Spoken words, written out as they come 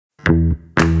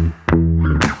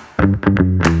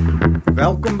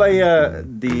by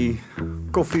die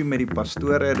koffie met die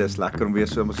Pastore. Dis lekker om weer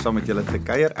saam met julle te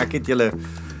kuier. Ek het julle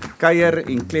kuier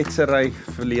en kletsery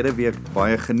verlede week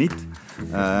baie geniet.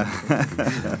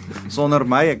 Sonder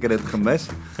my, ek het dit gemis.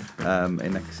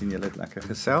 En ek sien julle het lekker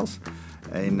gesels.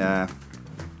 En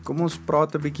kom ons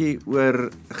praat 'n bietjie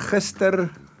oor gister,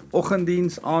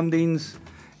 oggenddiens, aanddiens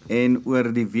en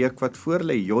oor die week wat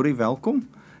voorlê. Jorrie, welkom.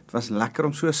 Het was lekker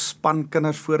om so 'n span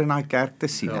kinders voor in daai kerk te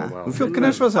sien. Wow. Hoeveel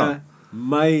kinders was daar?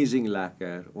 Amazing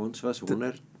lekker. Ons was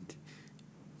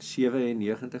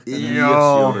 197 kinders.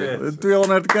 Ja,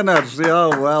 200 kinders.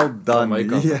 Ja, well done.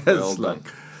 Yes. Well done.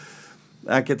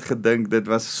 Ek het gedink dit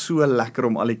was so lekker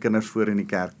om al die kinders voor in die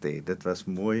kerk te hê. Dit was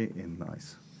mooi en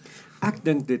nice. Ek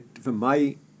dink dit vir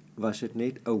my was dit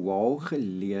net 'n wow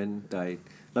geleentheid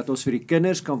dat ons vir die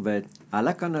kinders kan bid.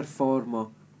 Hulle kan ervaar maar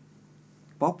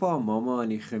pappa en mamma in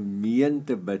die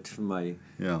gemeente bid vir my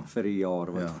vir die jaar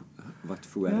wat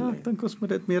voor lê. Ja, ek dink ons moet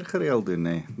dit meer gereeld doen,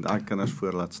 hè. Daai kinders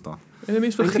voor laat staan. En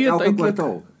mense vergeet eintlik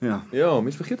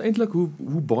mense vergeet eintlik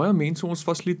hoe baie mense ons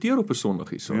fasiliteer op 'n Sondag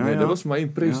hier. So, dit was my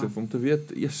impressive om te weet,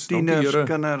 tieners,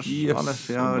 kinders, alles,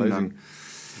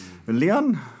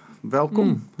 Leon,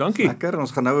 welkom. Dankie. Lekker,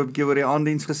 ons gaan nou 'n bietjie oor die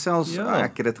aanddiens gesels.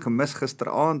 Ek het dit gemis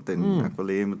gisteraand en ek wil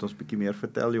hê jy moet ons bietjie meer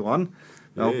vertel, Johann.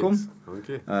 Welkom. Yes,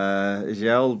 dankie. Is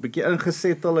jy al bietjie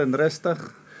ingesettel en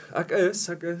rustig? Ek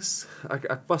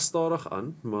pas stadig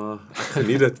aan, maar ek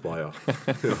geniet dit baie.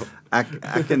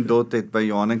 Ek en Dot het by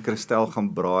Johann en Christel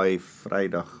gaan braai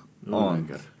Vrydag aand.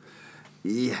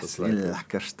 Yes, die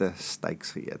lekkerste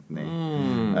steaks geëet, nee.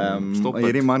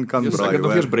 Hierdie man kan braai. Ek het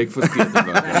nog eers breakfast geëet.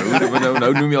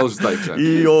 Nou noem jy al steaks.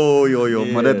 Jo,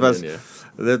 maar dit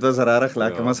was regtig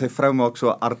lekker, maar sy vrou maak so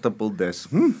 'n aardappel-dis.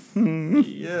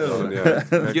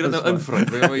 Jy dit nou invra.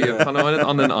 Jy gaan nou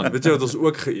net aan. Weet jy wat ons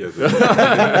ook geëet het?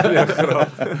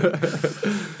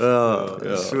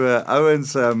 So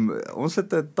ouens, ons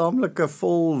het 'n taamlike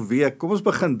vol week. Kom ons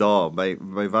begin daar by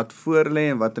wat voorlê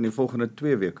en wat in die volgende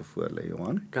 2 weke voorlê,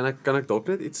 Johann. Kan ek dalk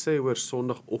net iets sê oor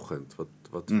Sondagoggend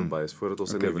wat verby is voordat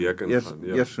ons in die week ingaan?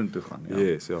 Eers toe gaan,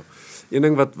 Yes, ja. Een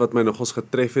ding wat my nogals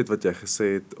getref het wat jy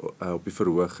gesê het op die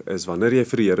verhoog is wanneer jy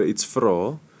vir die Here iets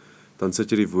vra, dan sit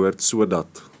jy die woord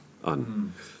sodat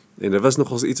aan. En dit was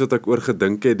nogals iets wat ek oor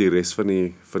gedink het die res van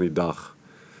die dag.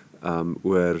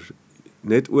 Oor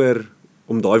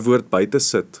om daai woord by te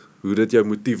sit, hoe dit jou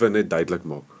motiewe net duidelik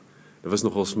maak. Dit was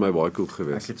nogals vir my baie cool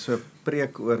geweest. Ek het so 'n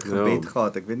preek oor gebed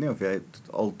gehad. Ek weet nie of jy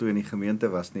al toe in die gemeente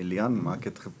was nie, Leon, maar ek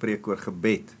het gepreek oor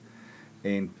gebed.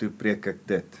 En toe preek ek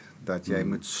dit, dat jy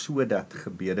moet sodat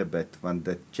gebede bid, want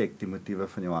dit check die motiewe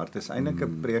van jou hart. Dit is eintlik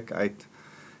 'n preek uit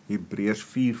Hebreërs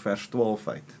 4 vers 12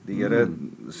 uit. Die Here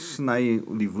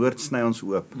die woord sny ons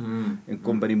oop en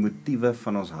kom by die motiewe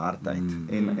van ons hart uit.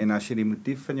 En as jy die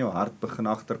motief van jou hart begin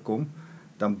agterkom,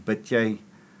 dan bid jy.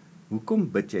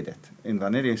 Hoekom bid jy dit? En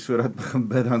wanneer jy sodat begin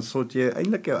bid, dan sort jy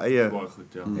eintlik jou eie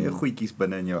goedjies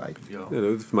binne in jou uit. Ja, dit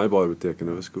het vir my baie beteken,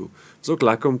 dit was cool. Het is ook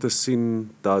lekker om te sien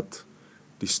dat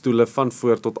die stoele van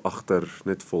voor tot agter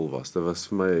net vol was. Dit was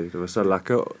vir my, dit was 'n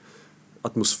lekker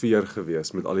atmosfeer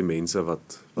gewees met al die mense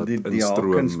wat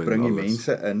instroom en bring die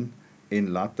mense in en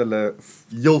laat hulle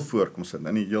heel voorkom sit,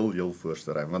 in die heel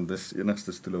voorste ry, want dis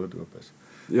enigste stoele wat oop is.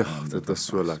 Ja, dit was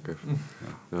so lekker.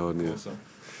 Ja, nee.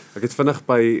 Ek het vinnig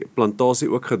by Plantasie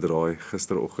ook gedraai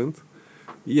gisteroggend.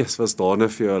 Was daar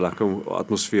net vir jou 'n lekker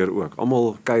atmosfeer ook.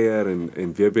 Almal kuier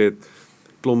en weer het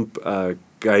klomp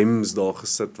games daar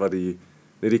gesit wat die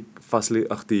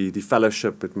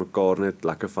fellowship met mekaar net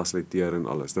lekker fasiliteer en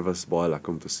alles. Dit was baie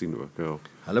lekker om te sien ook, ja.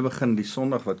 Hulle begin die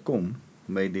Sondag wat kom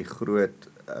met die groot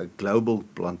global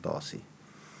plantasie.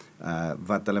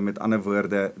 Wat hulle met ander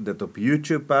woorde dit op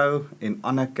YouTube hou en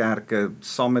ander kerke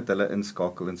saam met hulle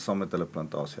inskakel en saam met hulle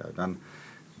plantasie hou. Dan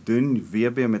doen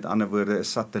WB met ander woorde 'n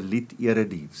satelliet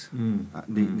erediens.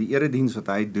 Die erediens wat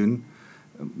hy doen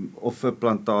of 'n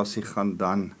plantasie gaan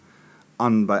dan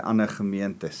aan by ander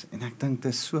gemeentes. En ek dink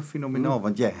dit is so fenomenaal,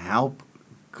 want jy help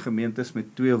gemeentes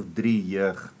met 2 of 3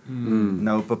 jeug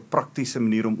nou op 'n praktiese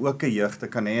manier om ook 'n jeug te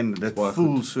kan hê en dit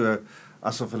voel so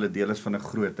asof hulle deel is van 'n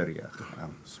groter jeug.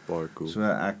 Baie cool. So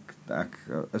ek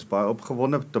is baie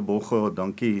opgewonde te Boggo,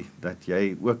 dankie dat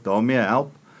jy ook daarmee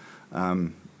help.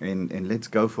 En let's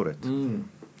go for it.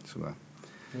 So.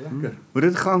 Lekker. Hoe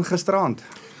dit gaan gisteraand?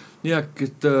 Nee, ek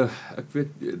weet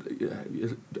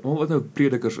wat nou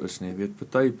predikers is, nee, weet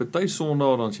party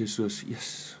Sondag dan sê jy soos,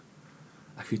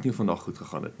 ek weet nie of vandag goed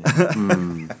gegaan het nie.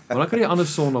 Maar dan kry jy ander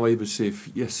Sondag waar jy besef,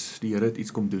 die Here het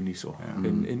iets kom doen hierso.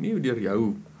 En nie deur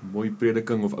jou mooi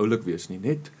prediking of oulik wees nie,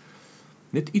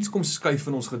 net iets kom skuif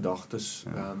in ons gedagtes.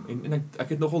 En ek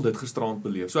het nogal dit gisteraand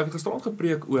beleef. So ek het gisteraand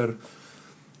gepreek oor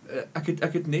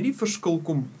ek het net die verskil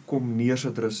kom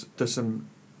neersit tussen,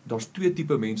 daar's 2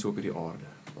 tipe mense op hierdie aarde.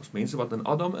 Daar's mense wat in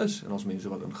Adam is, en daar's mense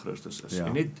wat in Christus is. Ja.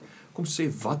 En net, kom sê,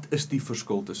 wat is die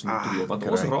verskil tussen die 2? Want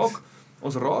great.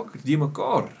 ons raak die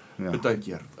mekaar, Ja. baie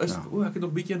keer. Ek het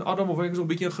nog bietjie in Adam, of ek is nog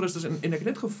bietjie in Christus, en ek het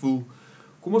net gevoel,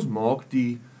 kom ons maak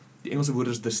die Engelse woord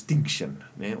is distinction,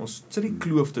 nee? Ons sit die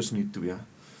kloof tussen die 2,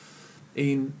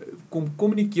 en kom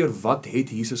kommunikeer wat het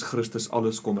Jesus Christus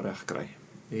alles kom reg kry.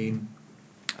 En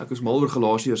ek is mal oor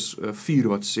Galasiërs 4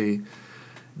 wat sê,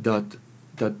 dat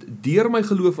deur my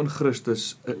geloof in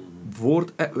Christus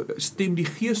stem die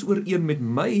Gees ooreen met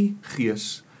my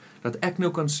gees, dat ek nou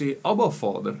kan sê, Abba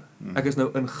Vader, ek is nou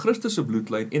in Christus se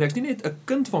bloedlyn, en ek is nie net 'n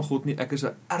kind van God nie, ek is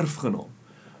 'n erfgenaam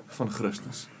van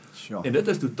Christus. Sure. En dit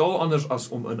is totaal anders as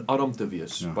om in Adam te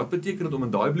wees. Ja. Wat beteken dit om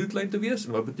in daai bloedlyn te wees,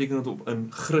 en wat beteken dit om in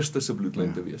Christus se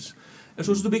bloedlyn te wees? En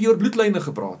so ons het 'n bietjie oor bloedlyne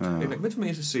gepraat, en ek moet vir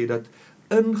mense sê dat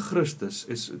in Christus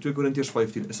is 2 Korintiërs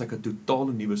 15 is ek 'n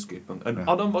totale nuwe skepping. In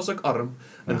Adam was ek arm,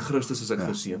 in Christus is ek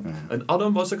geseën. In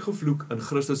Adam was ek gevloek, in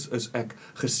Christus is ek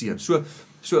geseën.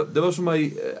 So dit was vir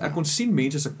my, ek kon sien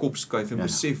mense se kop skuif en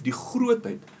besef die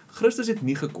grootheid. Christus het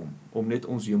nie gekom om net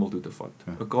ons hemel toe te vat,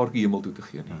 'n kaartjie hemel toe te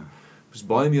gee nie. Dis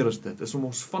baie meer as dit, is om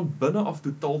ons van binne af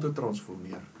totaal te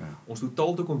transformeer. Ons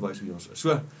totaal te kom wys wie ons is.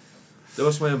 So, dit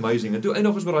was my amazing. En toe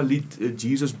eindig ons met daai lied,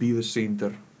 Jesus be the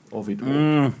center of it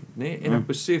all. Nee, en ek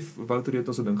besef, Wouter het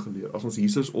ons 'n ding geleer, as ons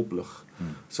Jesus oplig,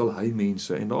 sal hy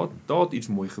mense, en daar het iets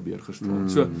mooi gebeur gister.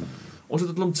 So, ons het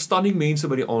 'n klomp stunning mense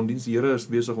by die aanddiens, die Here is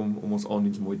besig om ons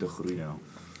aanddiens mooi te groei. Ja,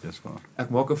 dis waar. Ek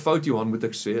maak 'n fout, Johan, moet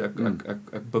ek sê,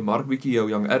 ek bemark bietjie jou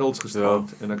young adults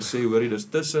gestraat, en ek sê, hoorie, dis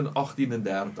tussen 18 en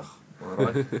 30.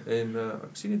 Alright, en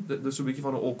ek sien nie, dit is so 'n bietjie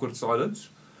van 'n awkward silence.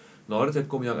 Na die tyd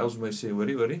kom young adults by my sê,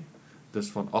 hoorie, dis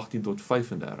van 18 tot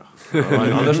 35.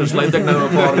 Anders sluit ek nou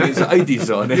 'n paar mense uit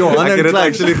hierso, nee. Johan Ek het dit Klein.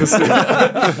 actually gesê.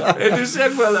 En toe sê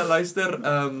ek vir hulle, luister,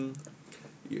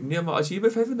 nee, maar as jy by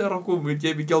 35 kom, moet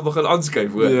jy bietjie al begin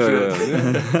aanskuif, hoor.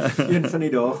 Een van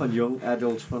die dae gaan jong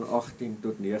adults van 18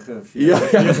 tot 49.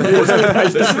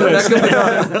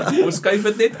 Ons skuif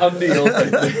dit net aan die hele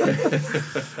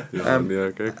tyd.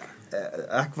 Nee, kyk.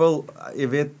 Ek wil, jy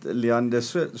weet, Leon,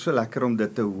 dis so lekker om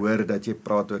dit te hoor, dat jy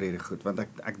praat oor hierdie goed, want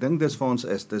ek dink dis vir ons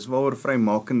dis waaroor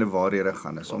vrymakende waarhede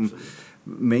gaan, is om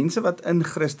mense wat in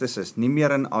Christus is, nie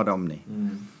meer in Adam nie,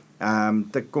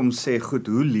 te kom sê, goed,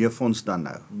 hoe leef ons dan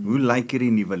nou? Hoe lyk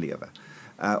hierdie nuwe lewe?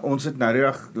 Ons het nou die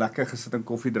dag lekker gesit en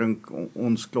koffie drink,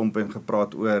 ons klomp en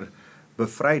gepraat oor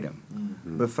bevryding.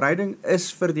 Bevryding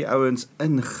is vir die ouens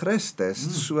in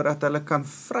Christus, sodat hulle kan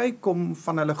vrykom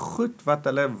van hulle goed wat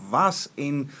hulle was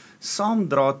en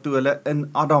saamdra toe hulle in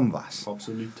Adam was.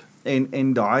 Absoluut.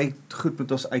 En daai goed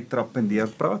moet ons uittrap en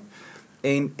deurpraat.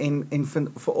 En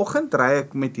vanoggend ry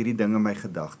ek met hierdie ding in my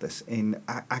gedagtes, en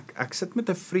ek sit met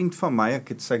 'n vriend van my, ek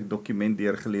het sy dokument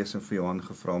deurgelees en vir Johan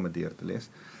gevra om dit deur te lees.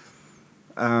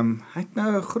 Hy het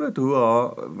nou 'n groot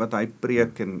hoeha wat hy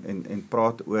preek en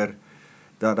praat oor,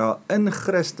 dat daar in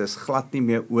Christus glad nie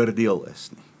meer oordeel is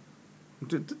nie.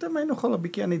 Dit het my nogal 'n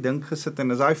bietjie aan die dink gesit,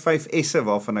 en is daai 5 S'e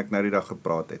waarvan ek nou die dag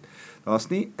gepraat het. Daar's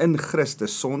nie in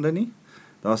Christus sonde nie,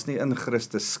 daar's nie in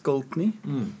Christus skuld nie,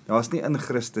 daar's nie in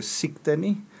Christus siekte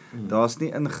nie, daar's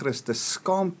nie in Christus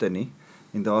skaamte nie,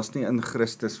 en daar's nie in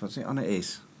Christus, wat is die ander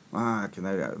S? Ek het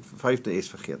nou die 5de S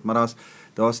vergeet, maar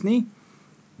daar's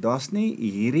nie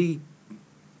hierdie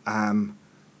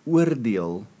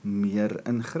oordeel meer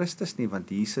in Christus nie, want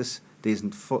Jesus, there's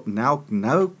now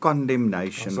no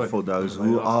condemnation for those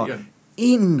who are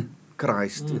in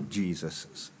Christ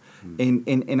Jesus.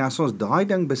 En as ons daai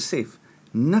ding besef,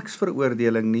 niks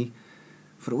veroordeling nie,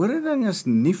 veroordeling is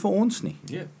nie vir ons nie.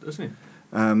 Nee, dis nie.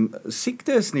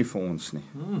 Siekte is nie vir ons nie.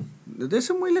 Dit is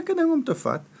 'n moeilike ding om te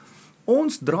vat.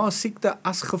 Ons dra siekte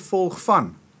as gevolg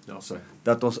van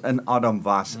dat ons in Adam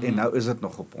was, en nou is dit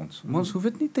nog op ons. Maar ons hoef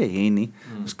dit nie te hê nie.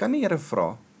 Ons kan die Here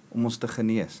vra om ons te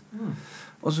genees.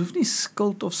 Ons hoef nie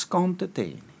skuld of skaamte te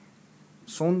hê nie.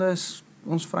 Sonde is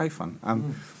ons vry van.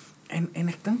 En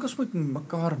ek dink ons moet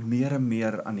mekaar meer en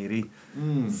meer aan hierdie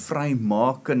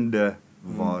vrymakende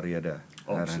waarhede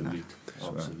herinner.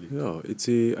 Absoluut. Ja,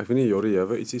 ietsie, ek weet nie, Jorrie, jy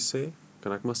wou ietsie sê?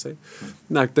 Kan ek maar sê?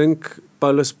 Nou, ek dink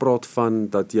Paulus praat van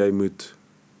dat jy moet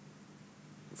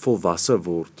volwasse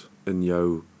word in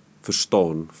jou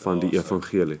verstaan van die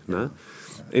evangelie, né?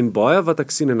 En baie wat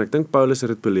ek sien, en ek dink Paulus het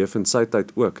dit beleef in sy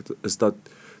tyd ook, is dat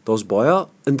daar's baie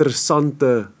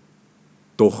interessante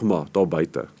dogma daar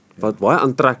buite, wat baie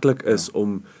aantreklik is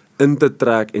om in te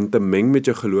trek en te meng met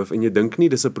jou geloof, en jy dink nie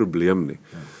dis 'n probleem nie.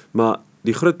 Maar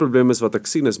die groot probleem is wat ek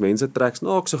sien, is mense trek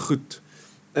snaakse goed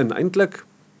in. Eintlik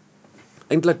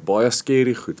eintlik baie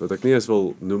scary goed wat ek nie eens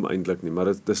wil noem eintlik nie, maar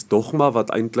dit is dogma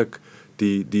wat eintlik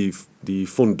die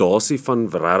fondasie van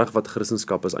regtig wat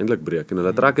Christendom is eintlik breek en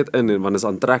hulle trek dit in en want is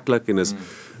aantreklik en is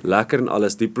lekker en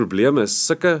alles. Die probleem is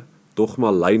sulke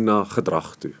dogma lei na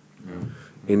gedrag toe.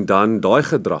 En dan daai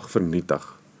gedrag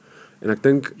vernietig. En ek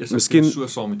dink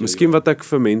miskien wat ek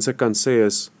vir mense kan sê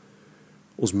is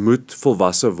ons moet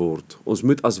volwasse word. Ons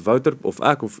moet as Wouter of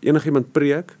ek of enigiemand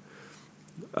preek,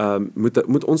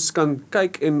 moet ons kan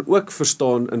kyk en ook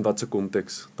verstaan in wat se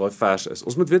konteks daai vers is.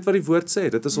 Ons moet weet wat die woord sê,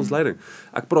 dit is ons leiding.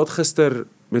 Ek praat gister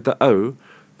met 'n ou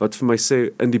wat vir my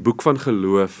sê in die boek van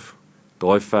geloof,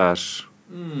 daai vers.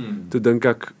 Toe dink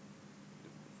ek,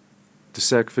 toe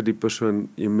sê ek vir die persoon,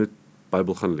 jy moet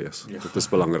Bybel gaan lees. Ja. Dit is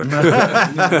belangrik.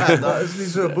 Daar is nie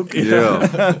so 'n boekie. Ja.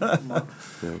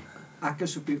 Ek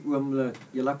is op die oomblik,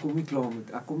 julle kom nie klaar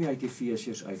met, ek kom nie uit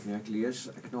Efesiërs uit nie, ek lees,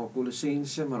 ek het nou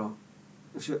Kolossense, maar dan,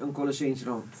 so in Kolossense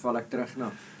dan val ek terug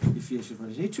na Efesiërs, want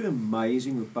dit is net so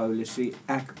amazing hoe Paulus sê,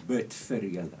 ek bid vir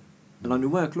julle. En dan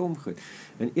noem hy 'n klomp goed.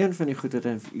 En een van die goed wat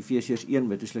in Efesiërs 1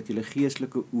 bid, is dat julle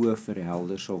geestelike oë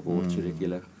verhelder sal word,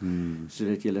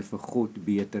 sodat julle vir God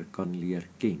beter kan leer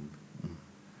ken.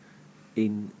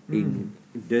 En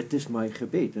dit is my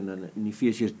gebed. En dan in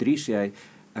Efesiërs 3 sê hy,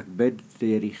 ek bid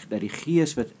dat die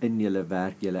gees wat in julle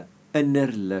werk, julle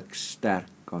innerlik sterk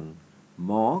kan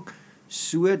maak,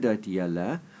 sodat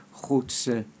julle God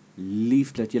se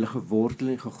liefde, dat julle gewortel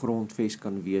en gegrondves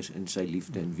kan wees in sy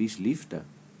liefde. En wie's liefde?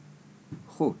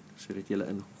 God, sodat julle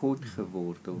in God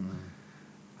gewortel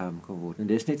kan word. En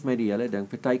dis net vir my die hele ding,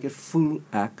 partykeer voel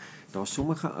ek, daar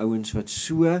sommige ouens wat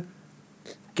so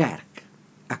kerk,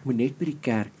 ek moet net by die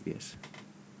kerk wees,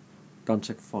 dan's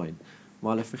ek fyn,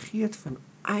 maar hulle vergeet van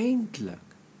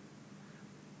eintlik,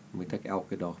 moet ek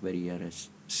elke dag by die Here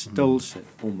stil sit,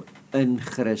 om in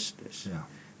Christus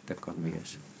te kan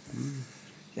wees.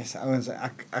 Yes, ouens,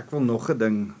 ek wil nog 'n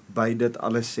ding by dit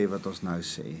alles sê wat ons nou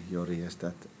sê, Jorrie, is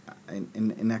dat,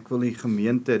 en ek wil die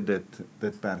gemeente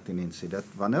dit pertinent sê, dat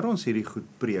wanneer ons hierdie goed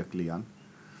preek, Lian,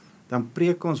 dan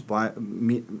preek ons baie,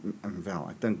 wel,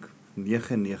 ek dink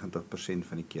 99%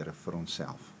 van die kere vir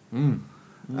onsself.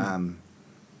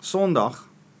 Sondag,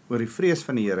 oor die vrees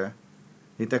van die Here,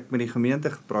 het ek met die gemeente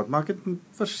gepraat, maar ek het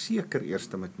verseker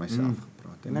eerste met myself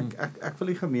gepraat. En ek wil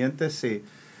die gemeente sê,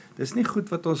 dis nie goed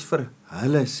wat ons vir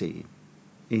hulle sê,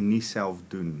 en nie self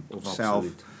doen, of self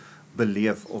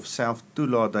beleef, of self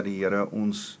toelaat dat die Here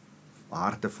ons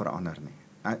harte verander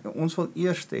nie. Ons wil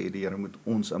eers hê, die Here moet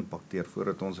ons impakteer,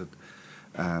 voordat ons dit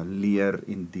leer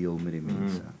en deel met die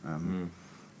mense.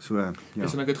 So, ja.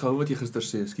 En ek het gehou wat jy gister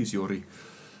sê, ekskuus Jorrie,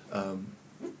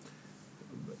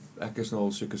 ek is nou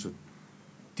al seker so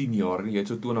 10 jaar, en jy het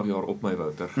so 20 jaar op my,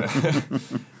 Wouter.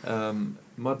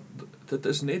 Maar dit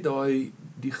is net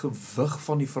die gewig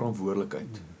van die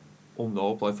verantwoordelikheid, om daar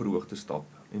op daai verhoog te stap,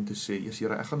 en te sê, yes,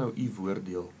 Here, ek gaan nou u woord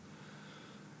deel.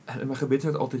 En in my gebed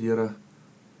is dit altyd, Here,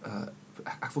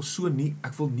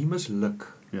 ek wil nie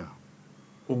misluk,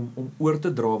 om oor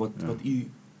te dra wat u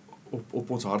op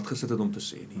ons hart gesit het om te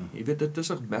sê nie. Jy weet, dit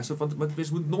is 'n massive, want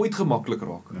mens moet nooit gemaklik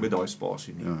raak met daai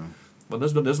spasie nie. Want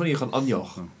dis wanneer jy gaan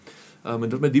aanjaag. En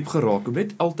dit het my diep geraak, om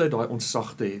net altyd daai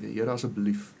ontsag te hê. Here,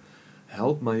 asseblief,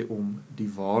 help my om die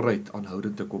waarheid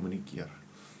aanhoudend te kommunikeer.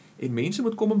 En mense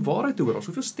moet kom om waarheid te hoor. Ons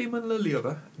soveel stemme in hulle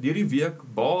lewe, deur die week,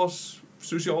 baas,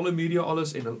 sosiale media,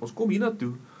 alles, en ons kom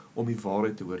hiernatoe om die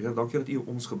waarheid te hoor. Here, dankie dat u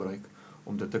ons gebruik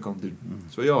om dit te kan doen.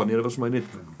 So ja, nee, dit was my net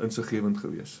insiggewend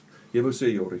gewees. Jy wou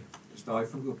sê, Jorrie? Dis daai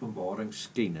van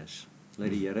openbaringskennis, dat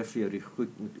die Here vir jou die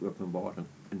goed moet openbaar.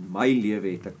 In my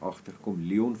lewe het ek agtergekom,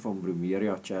 Leon van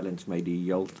Bromeria challenge my die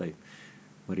hele tyd,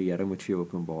 maar die Here moet vir jou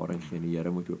openbaring gee, en die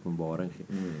Here moet openbaring gee.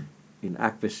 En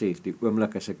ek besef, die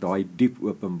oomblik as ek daai diep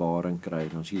openbaring kry,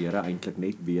 dan is die Here eintlik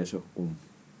net besig om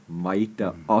my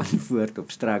te antwoord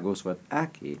op struggles wat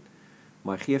ek het,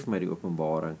 maar hy gee vir my die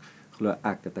openbaring, glo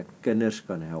ek dat ek kinders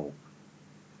kan help,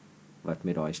 wat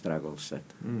met daai struggles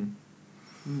sit.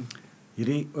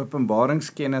 Hierdie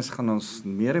openbaringskennis gaan ons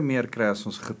meer en meer kry as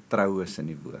ons getrou is in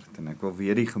die woord. En ek wil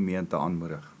weer die gemeente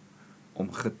aanmoedig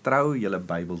om getrou julle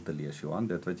Bybel te lees, Johan,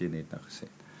 dit wat jy net nou gesê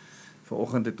het.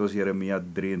 Vanoggend het ons Jeremia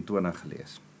 23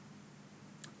 gelees.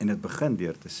 En dit begin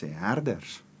deur te sê,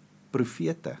 herders,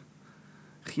 profete,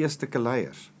 geestelike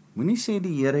leiers, moenie sê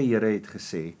die Here het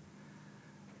gesê,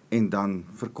 en dan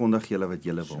verkondig julle wat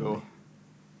julle wil nie.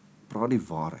 Praat die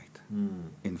waarheid,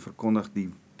 en verkondig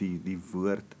die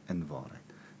woord in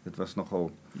waarheid. Dit was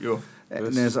nogal,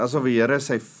 en is asof die Here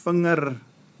sy vinger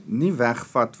nie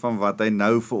wegvat van wat hy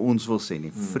nou vir ons wil sê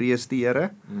nie. Vrees die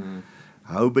Here,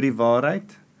 hou by die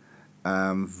waarheid,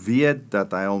 weet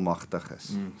dat hy almagtig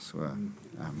is. So,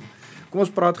 Kom ons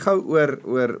praat gou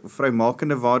oor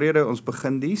vrymakende waarhede. Ons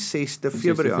begin die 6de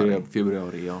Februarie.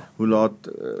 Februarie, ja. Hoe laat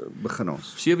begin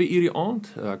ons? 7 uur die aand.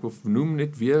 Ek wil noem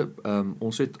net weer,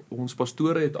 ons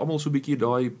pastore het almal so 'n bietjie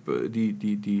daai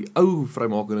die ou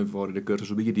vrymakende waarhede kursus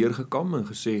so 'n bietjie deurgekam en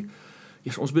gesê,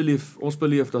 yes, ons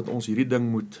beleef dat ons hierdie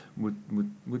ding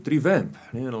moet revamp,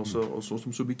 nee, en ons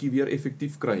hom so 'n bietjie weer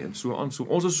effektief kry en so aan. So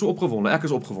ons is so opgewonde, ek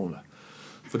is opgewonde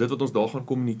vir dit wat ons daar gaan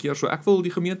kommunikeer. So ek wil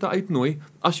die gemeente uitnooi,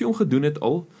 as jy hom gedoen het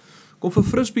al, kom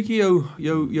verfris bietjie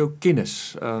jou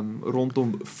kennis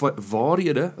rondom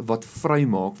waarhede wat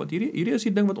vrymaak, want hierdie is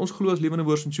die ding wat ons glo as Lewende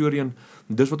Woord Centurion,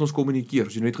 dis wat ons kommunikeer,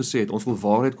 soos jy net gesê het, ons wil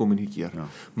waarheid kommunikeer. Ja.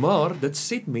 Maar dit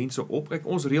set mense op. Kyk,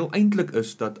 ons reël eintlik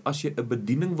is dat as jy 'n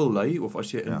bediening wil lei of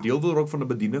as jy 'n deel wil raak van 'n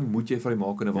bediening, moet jy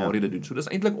vrymakende waarhede doen. So dis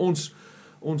eintlik ons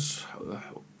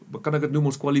kan ek dit noem,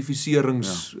 ons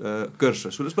kwalifiserings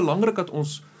kursus. So dis belangrik dat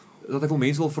ek wil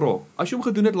mense wil vra. As jy hom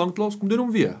gedoen het lanklaas, kom doen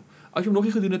hom weer. As jy hom nog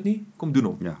nie gedoen het nie, kom doen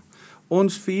hom. Ja.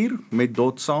 Ons 4 met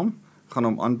Dot saam gaan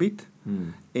hom aanbied.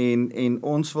 En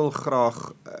ons wil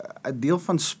graag 'n deel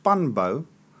van span bou.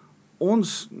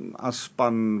 Ons as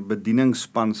span,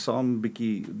 bedieningsspan saam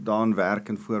bietjie daaraan werk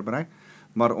en voorberei,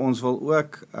 maar ons wil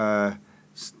ook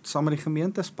saam met die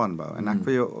gemeente span bou. En ek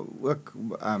wil jou ook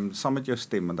saam met jou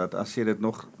stem, dat as jy dit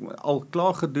nog al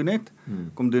klaar gedoen het,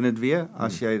 kom doen dit weer.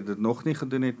 As jy dit nog nie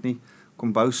gedoen het nie,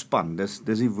 kom bou span. Dis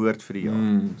die woord vir die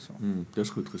jaar. Dis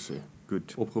goed gesê.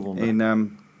 Goed. Opgewonde.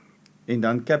 En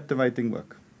dan captivating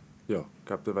ook. Ja,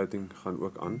 captivating gaan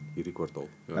ook aan hierdie kwartaal.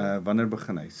 Wanneer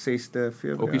begin hy? 6de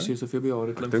Februarie? Op die 6de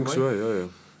Februarie klink vir my. Dink so, ja.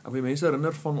 Ek wil mense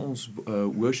herinner van ons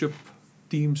worship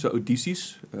team se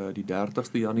audisies, die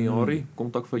 30ste Januarie,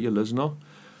 kontak vir Elisna.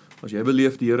 As jy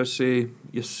beleef die Here sê,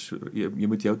 jy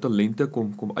moet jou talente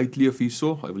kom uitleef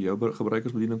hierso, hy wil jou gebruik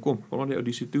as bediening, kom maar die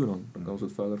audisie toe dan kan ons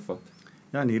dit verder vat.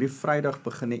 Ja, en hierdie Vrydag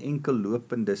begin die enkel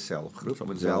lopende selgroep.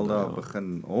 Met Zelda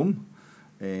begin hom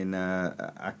en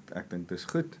ek dink dit is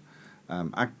goed.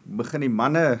 Ek begin die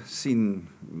manne sien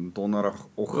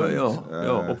donderdagoggend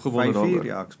opgewonde 5:00,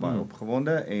 ja, ek is baie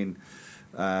opgewonde en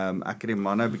ek het die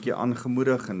manne 'n bietjie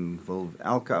aangemoedig en wil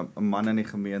elke man in die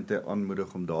gemeente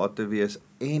aanmoedig om daar te wees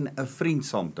en 'n vriend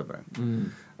saam te bring.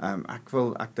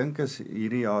 Ek dink is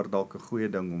hierdie jaar dalk 'n goeie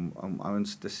ding om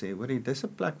ouens te sê, hoorie, dis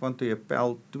 'n plek waartoe jy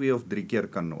pel 2 of 3 keer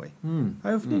kan nooi.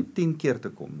 Hy hoef nie 10 keer te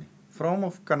kom nie. Vra hom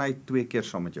of kan hy 2 keer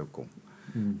saam met jou kom.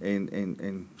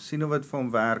 En sien hoe wat vir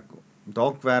hom werk.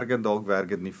 Dalk werk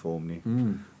dit nie vir hom nie.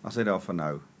 As hy daarvan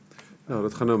hou. Ja,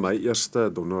 dit gaan nou my eerste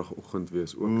donderdagoggend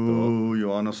wees ook daar.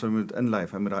 Johann, hy moet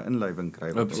inlyf, hy moet daai inlywing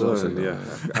kry. Nee,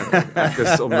 ek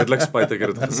is onmiddellik spyt ek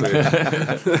het dit gesê.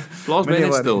 Plaas my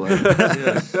net stil.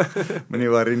 Meneer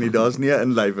worry nie, daar's nie 'n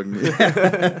inlywing nie.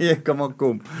 Jy kan maar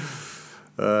kom.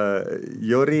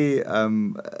 Jorrie,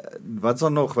 wat's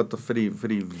daar nog wat vir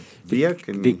die week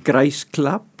en die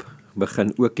kruisklap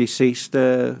begin ook die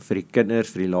 6de vir die kinders,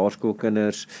 vir die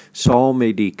laerskoolkinders, saam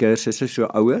met die kursusse, so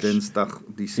ouers. Dinsdag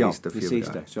die 6de Februarie.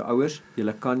 6de. So ouers,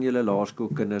 julle kan julle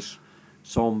laerskoolkinders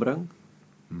saambring.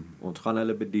 Ons gaan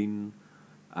hulle bedien.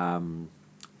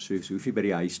 So hoef jy by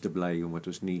die huis te bly omdat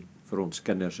ons nie vir ons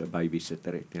kinders 'n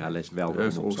babysitter het nie. Hulle is welkom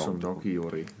om awesome, saam. dankie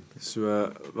Jorrie.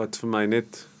 So wat vir my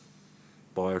net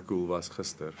baie cool was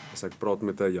gister, as ek praat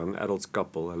met 'n young adults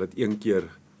couple, hulle het een keer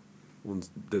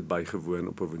ons dit bygewoon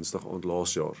op 'n Woensdag aand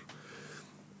laas jaar.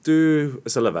 Toe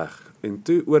is hulle weg en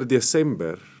toe oor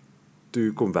Desember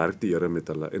toe kom werk die Here met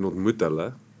hulle en ontmoet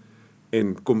hulle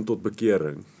en kom tot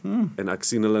bekering. En ek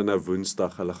sien hulle nou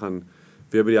Woensdag, hulle gaan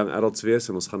weer by die young adults wees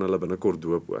en ons gaan hulle binnekort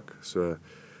doop ook. So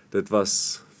dit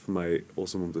was vir my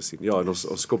awesome om te sien. Ja, en ons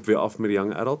skop weer af met die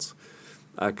young adults.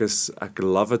 Ek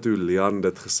love it hoe Leon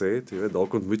dit gesê het, jy weet,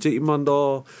 dalk ontmoet jy iemand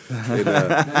daar, en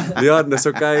Leon, dis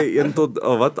okay, 18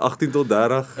 tot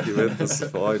 30, jy weet, dis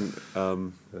fine.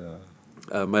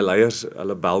 My leiers,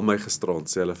 hulle bel my gisterand,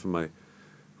 sê hulle vir my,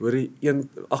 hoorie,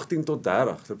 18 tot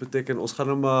 30, dit beteken, ons gaan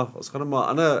nou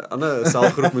maar 'n ander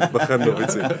selgroep moet begin, of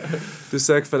iets. Toe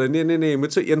sê ek vir hulle, nee, jy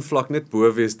moet so een vlak net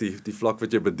bo wees, die vlak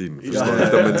wat jy bedien, verstaan jy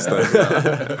ten minste.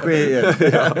 Goeie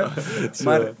een, ja.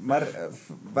 Maar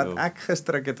wat ek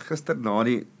het gister na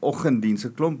die oggenddiens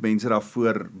 'n klomp mense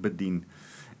daarvoor bedien,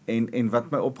 en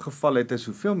wat my opgeval het, is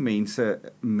hoeveel mense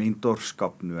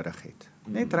mentorskap nodig het.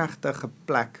 Net regtig 'n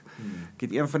plek. Ek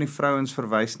het een van die vrouens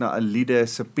verwys na Lewende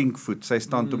se pinkvoet. Sy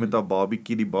staan toe met haar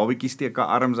babietjie, die babietjie steek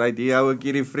haar arms uit, hier hou ek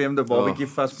hierdie vreemde babietjie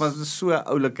vas, maar dit is so 'n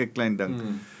oulike klein ding.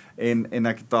 En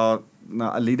ek het daar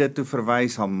na Lewende toe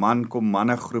verwys, haar man kom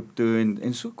mannegroep toe,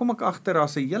 en so kom ek agter,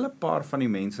 daar's 'n hele paar van die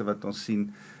mense wat ons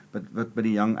sien, wat by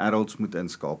die young adults moet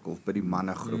inskakel, of by die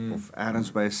mannegroep, of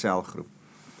ergens by 'n selgroep.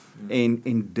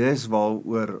 En dis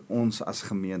waaroor ons as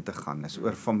gemeente gaan, is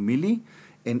oor familie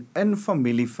en in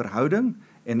familieverhouding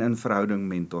en in verhouding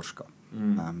mentorskap.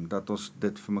 Dat ons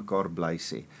dit vir mekaar bly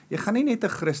sê. Jy gaan nie net 'n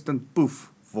Christen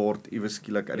poef word iewes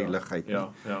skielik uit die lug uit nie.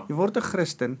 Jy word 'n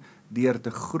Christen deur te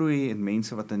groei en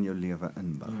mense wat in jou lewe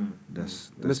inbou.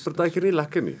 Dis partykeer nie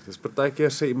lekker nie. Dis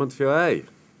partykeer sê iemand vir jou, hey,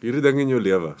 hierdie ding in jou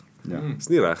lewe. Dis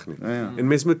nie reg nie. En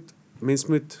mens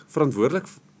moet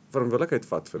verantwoordelikheid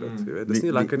vat vir dit. Jy weet, dis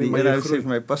nie lekker nie, maar jy sê vir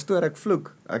my, pastoor, ek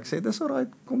vloek. Ek sê dis alright,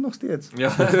 kom nog steeds.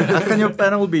 Ek gaan jou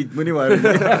panel beat, moenie worry nie.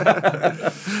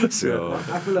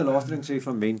 Ek wil 'n laaste ding sê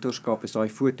van mentorskap, is daai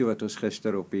foto wat ons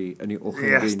gister in die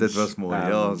oggenddiens. Yes, dit was mooi.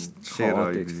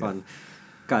 Gehad het van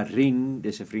Karin,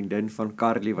 dis 'n vriendin van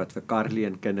Carly wat vir Carly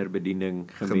in kinderbediening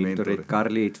gementor het.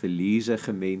 Carly het vir Lise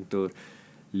gementor.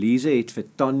 Lise het vir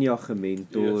Tanya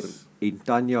gementor. En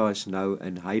Tanya is nou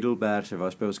in Heidelberg, sy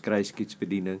was by ons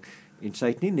kruiskietsbediening, en sy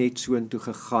het nie net soontoe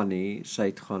gegaan nie, sy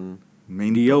het gaan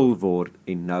deel word,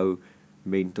 en nou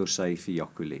mentor sy vir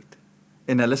Jacolet.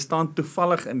 En hulle staan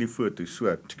toevallig in die foto, so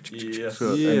in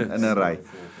 'n ry.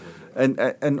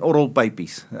 In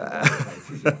orrelpypies.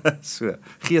 So,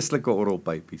 geestelike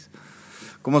orrelpypies.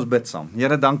 Kom ons bid saam.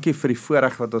 Here, dankie vir die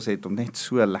voorreg wat ons het om net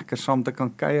so lekker saam te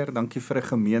kan kuier. Dankie vir 'n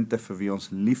gemeente vir wie ons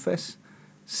lief is.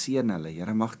 Seën hulle.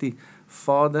 Here, mag die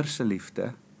Vader se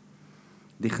liefde,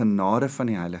 die genade van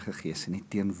die Heilige Gees en die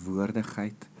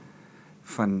teenwoordigheid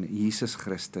van Jesus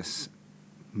Christus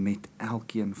met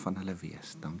elkeen van hulle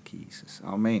wees. Dankie Jesus.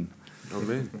 Amen.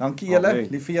 Amen. Dankie julle,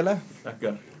 lief vir julle.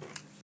 Lekker.